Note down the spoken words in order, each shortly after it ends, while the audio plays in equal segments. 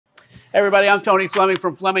Everybody, I'm Tony Fleming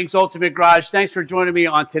from Fleming's Ultimate Garage. Thanks for joining me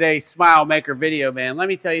on today's Smile Maker video, man. Let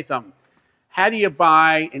me tell you something. How do you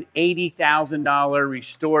buy an $80,000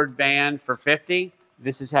 restored van for $50,000?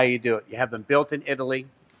 This is how you do it. You have them built in Italy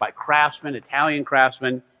by craftsmen, Italian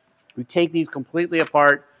craftsmen, who take these completely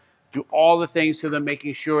apart, do all the things to them,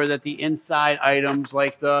 making sure that the inside items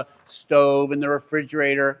like the stove and the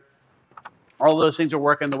refrigerator, all those things are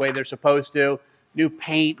working the way they're supposed to. New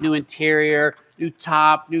paint, new interior, new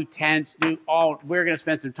top, new tents, we're going to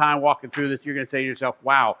spend some time walking through this. You're going to say to yourself,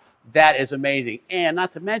 wow, that is amazing. And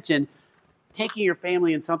not to mention, taking your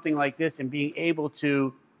family in something like this and being able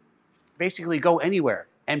to basically go anywhere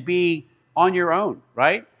and be on your own,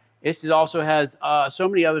 right? This also has so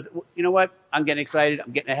many other, you know what? I'm getting excited.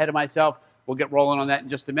 I'm getting ahead of myself. We'll get rolling on that in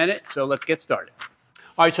just a minute. So let's get started.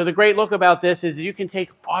 All right, so the great look about this is you can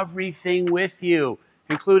take everything with you,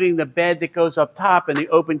 including the bed that goes up top and the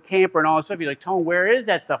open camper and all that stuff. You're like, Tone, where is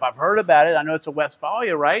that stuff? I've heard about it. I know it's a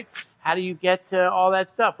Westfalia, right? How do you get to all that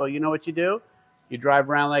stuff? Well, you know what you do? You drive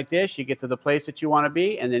around like this, you get to the place that you want to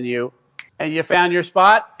be, and then you found your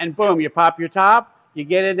spot, and boom, you pop your top, you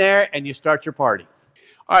get in there, and you start your party.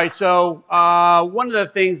 All right, so one of the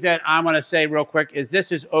things that I'm going to say real quick is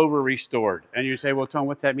this is over-restored. And you say, well, Tone,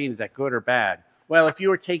 what's that mean? Is that good or bad? Well, if you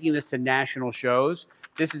were taking this to national shows,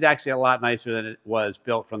 this is actually a lot nicer than it was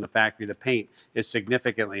built from the factory. The paint is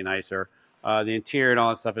significantly nicer. The interior and all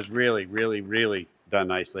that stuff is really, really, really done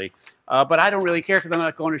nicely. But I don't really care because I'm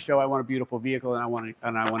not going to show. I want a beautiful vehicle and I want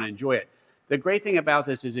to enjoy it. The great thing about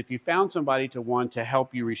this is if you found somebody to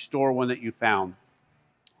help you restore one that you found,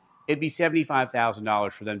 it'd be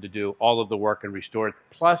 $75,000 for them to do all of the work and restore it,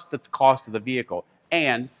 plus the cost of the vehicle,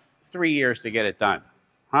 and 3 years to get it done.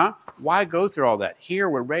 Huh? Why go through all that? Here,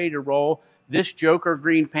 we're ready to roll. This Joker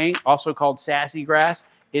green paint, also called Sassy Grass,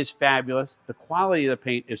 is fabulous. The quality of the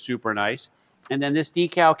paint is super nice. And then this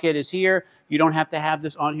decal kit is here. You don't have to have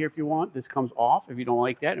this on here if you want. This comes off if you don't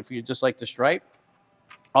like that, if you just like the stripe,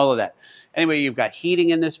 all of that. Anyway, you've got heating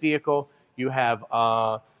in this vehicle. You have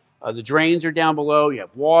the drains are down below. You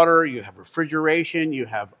have water. You have refrigeration. You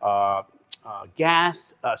have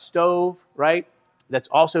gas, stove, right? That's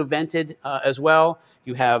also vented as well.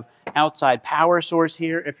 You have outside power source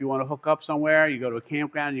here. If you want to hook up somewhere, you go to a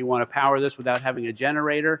campground and you want to power this without having a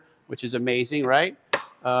generator, which is amazing, right?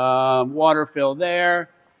 Water fill there.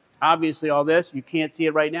 Obviously all this, you can't see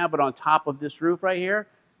it right now, but on top of this roof right here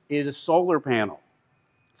is a solar panel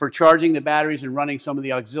for charging the batteries and running some of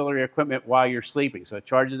the auxiliary equipment while you're sleeping. So it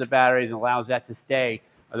charges the batteries and allows that to stay,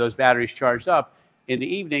 those batteries charged up in the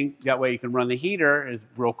evening. That way you can run the heater. It's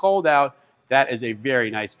real cold out. That is a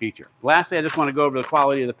very nice feature. Lastly, I just want to go over the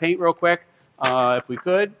quality of the paint real quick. If we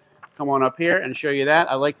could, come on up here and show you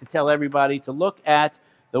that. I like to tell everybody to look at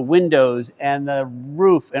the windows and the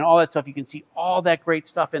roof and all that stuff. You can see all that great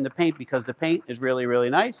stuff in the paint because the paint is really, really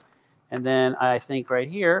nice. And then I think right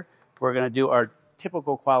here, we're going to do our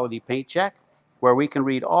typical quality paint check where we can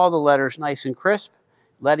read all the letters nice and crisp,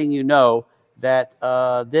 letting you know that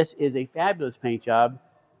this is a fabulous paint job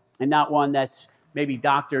and not one that's maybe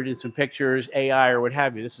doctored in some pictures, AI or what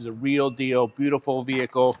have you. This is a real deal, beautiful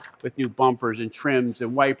vehicle with new bumpers and trims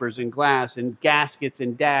and wipers and glass and gaskets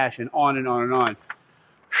and dash and on and on and on.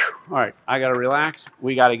 Whew. All right, I got to relax.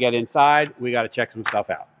 We got to get inside. We got to check some stuff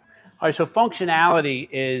out. All right, so functionality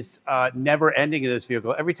is never ending in this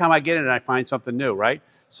vehicle. Every time I get in it, I find something new, right?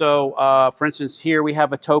 So, for instance, here we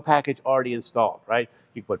have a tow package already installed, right?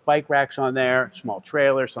 You put bike racks on there, small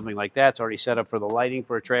trailer, something like that. It's already set up for the lighting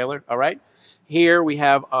for a trailer, all right? Here we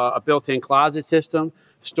have a built-in closet system,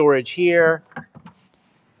 storage here,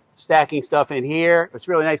 stacking stuff in here. It's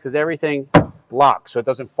really nice because everything locks so it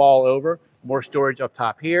doesn't fall over. More storage up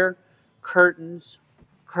top here, curtains,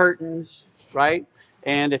 right?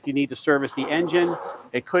 And if you need to service the engine,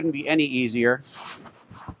 it couldn't be any easier.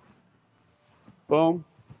 Boom.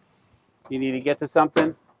 You need to get to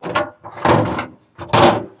something.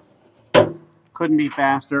 Couldn't be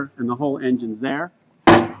faster, and the whole engine's there.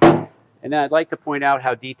 And then I'd like to point out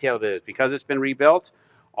how detailed it is. Because it's been rebuilt,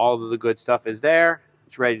 all of the good stuff is there.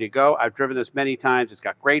 It's ready to go. I've driven this many times. It's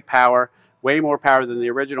got great power, way more power than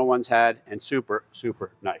the original ones had, and super,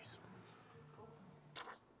 super nice.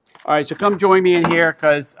 All right, so come join me in here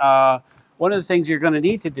because one of the things you're going to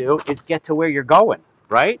need to do is get to where you're going,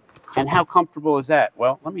 right? And how comfortable is that?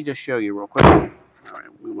 Well, let me just show you real quick. All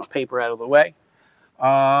right, move my paper out of the way.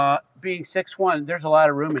 Being 6'1", there's a lot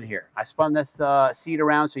of room in here. I spun this seat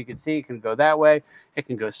around so you can see it can go that way. It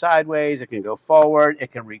can go sideways. It can go forward.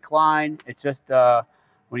 It can recline. It's just,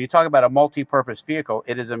 when you talk about a multi-purpose vehicle,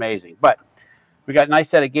 it is amazing. But we got a nice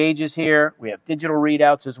set of gauges here. We have digital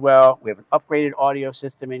readouts as well. We have an upgraded audio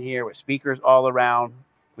system in here with speakers all around.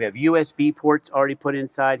 We have USB ports already put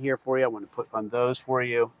inside here for you. I want to put on those for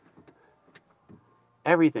you.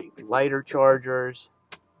 Everything, lighter chargers.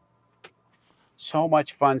 So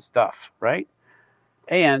much fun stuff, right?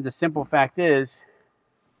 And the simple fact is,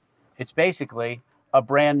 it's basically a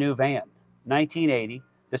brand new van, 1980.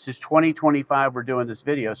 This is 2025 we're doing this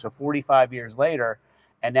video, so 45 years later,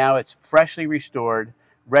 and now it's freshly restored,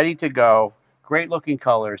 ready to go, great looking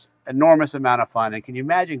colors, enormous amount of fun. And can you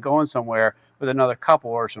imagine going somewhere with another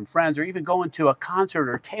couple or some friends, or even going to a concert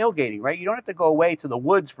or tailgating, right? You don't have to go away to the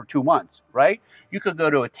woods for 2 months, right? You could go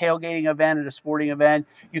to a tailgating event at a sporting event.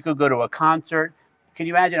 You could go to a concert. Can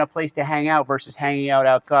you imagine a place to hang out versus hanging out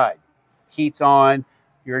outside? Heat's on,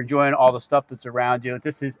 you're enjoying all the stuff that's around you.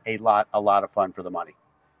 This is a lot of fun for the money.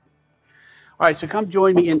 All right, so come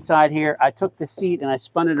join me inside here. I took the seat and I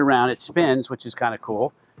spun it around. It spins, which is kind of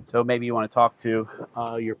cool. So maybe you want to talk to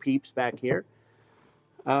your peeps back here.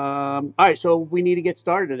 All right, so we need to get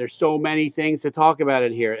started. There's so many things to talk about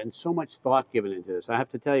in here and so much thought given into this. I have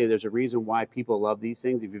to tell you, there's a reason why people love these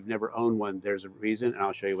things. If you've never owned one, there's a reason, and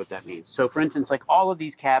I'll show you what that means. So for instance, like all of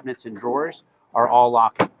these cabinets and drawers are all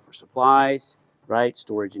locking for supplies, right?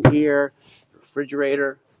 Storage in here. The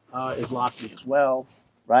refrigerator is locking as well,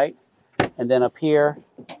 right? And then up here,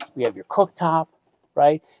 we have your cooktop,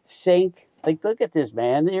 right? Sink. Like, look at this,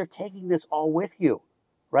 man. You're taking this all with you,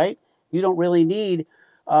 right? You don't really need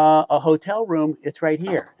a hotel room. It's right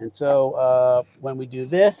here. And so when we do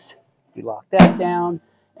this, we lock that down.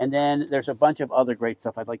 And then there's a bunch of other great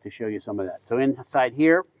stuff. I'd like to show you some of that. So inside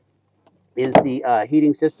here is the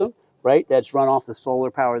heating system, right? That's run off the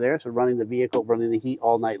solar power there. So running the vehicle, running the heat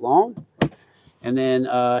all night long. And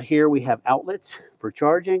then here we have outlets for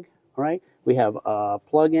charging, right? We have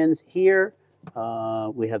plug-ins here.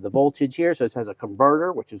 We have the voltage here. So this has a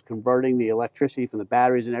converter, which is converting the electricity from the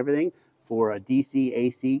batteries and everything for a DC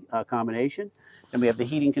AC combination. Then we have the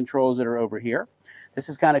heating controls that are over here. This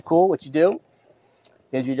is kind of cool. What you do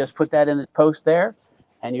is you just put that in the post there,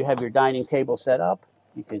 and you have your dining table set up.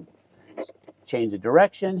 You can change the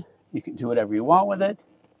direction. You can do whatever you want with it.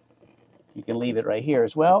 You can leave it right here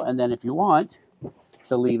as well. And then if you want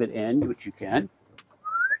to leave it in, which you can,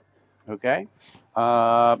 okay?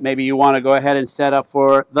 Maybe you want to go ahead and set up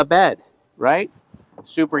for the bed, right?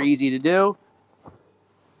 Super easy to do.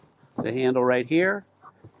 The handle right here,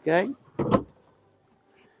 okay?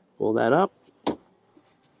 Pull that up.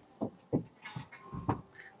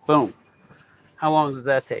 Boom. How long does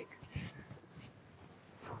that take?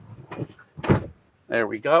 There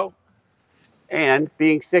we go. And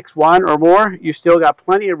being 6'1" or more, you still got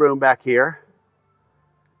plenty of room back here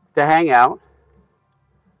to hang out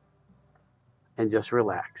and just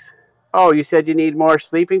relax. Oh, you said you need more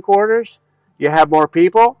sleeping quarters? You have more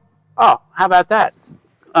people? Oh, how about that?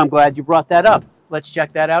 I'm glad you brought that up. Let's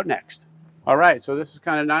check that out next. All right, so this is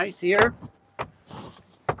kind of nice here.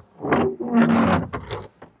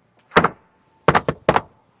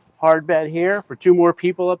 Hard bed here for 2 more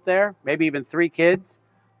people up there, maybe even 3 kids.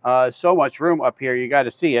 So much room up here, you got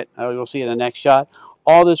to see it. You'll see it in the next shot.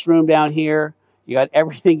 All this room down here, you got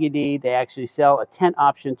everything you need. They actually sell a tent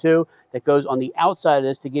option too that goes on the outside of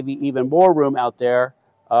this to give you even more room out there.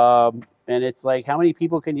 And it's like, how many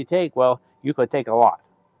people can you take? Well, you could take a lot.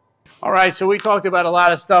 All right, so we talked about a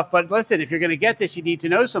lot of stuff, but listen, if you're going to get this, you need to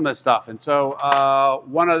know some of the stuff. And so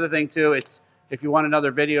one other thing too, it's if you want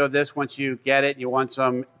another video of this, once you get it, you want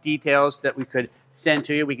some details that we could send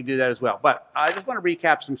to you, we can do that as well. But I just want to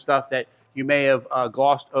recap some stuff that you may have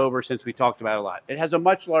glossed over since we talked about it a lot. It has a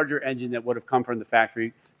much larger engine that would have come from the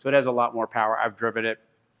factory, so it has a lot more power. I've driven it.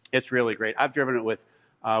 It's really great. I've driven it with,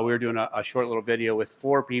 we were doing a short little video with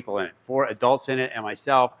 4 people in it, 4 adults in it and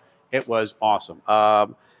myself. It was awesome.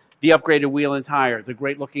 The upgraded wheel and tire, the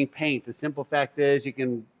great looking paint. The simple fact is you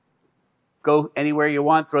can go anywhere you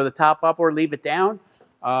want, throw the top up or leave it down.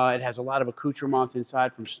 It has a lot of accoutrements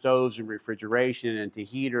inside, from stoves and refrigeration and to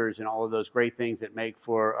heaters and all of those great things that make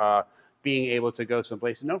for being able to go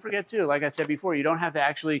someplace. And don't forget too, like I said before, you don't have to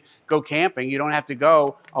actually go camping. You don't have to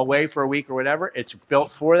go away for a week or whatever. It's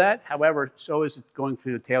built for that. However, so is it going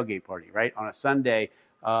through the tailgate party, right? On a Sunday,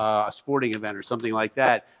 a sporting event or something like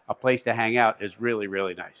that, a place to hang out is really,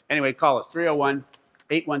 really nice. Anyway, call us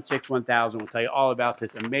 301-816-1000. We'll tell you all about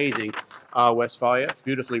this amazing Westfalia,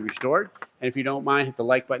 beautifully restored. And if you don't mind, hit the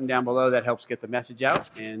like button down below. That helps get the message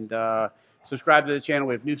out. And subscribe to the channel.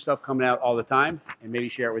 We have new stuff coming out all the time. And maybe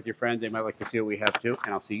share it with your friends. They might like to see what we have too.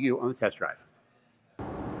 And I'll see you on the test drive.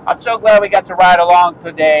 I'm so glad we got to ride along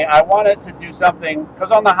today. I wanted to do something, because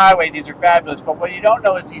on the highway, these are fabulous. But what you don't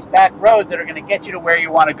know is these back roads that are going to get you to where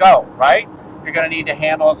you want to go, right? You're going to need to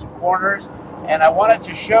handle some corners. And I wanted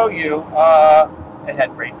to show you it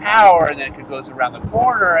had great power, and then it goes around the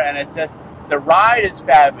corner, and it's just, the ride is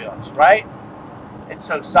fabulous, right? It's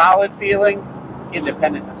so solid feeling. It's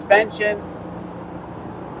independent suspension.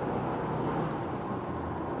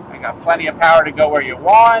 I got plenty of power to go where you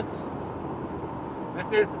want.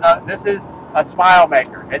 This is a smile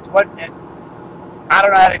maker. I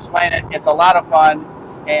don't know how to explain it. It's a lot of fun,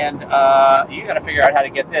 and you got to figure out how to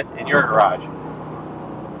get this in your garage.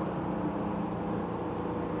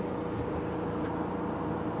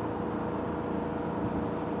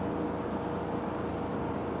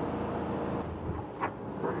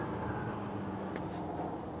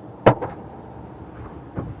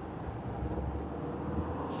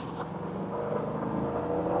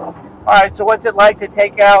 All right, so what's it like to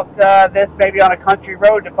take out this maybe on a country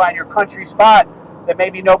road to find your country spot that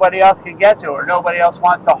maybe nobody else can get to, or nobody else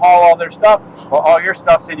wants to haul all their stuff? Well, all your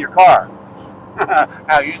stuff's in your car.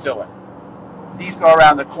 How you doing? These go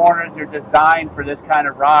around the corners. They're designed for this kind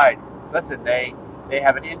of ride. Listen, they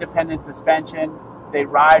have an independent suspension. They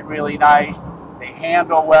ride really nice. They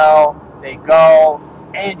handle well. They go,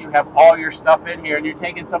 and you have all your stuff in here, and you're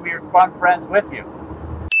taking some of your fun friends with you.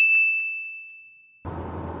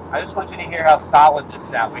 I just want you to hear how solid this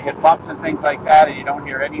sounds. We hit bumps and things like that, and you don't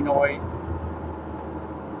hear any noise.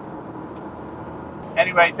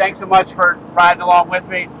 Anyway, thanks so much for riding along with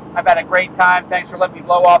me. I've had a great time. Thanks for letting me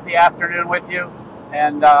blow off the afternoon with you.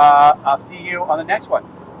 And I'll see you on the next one.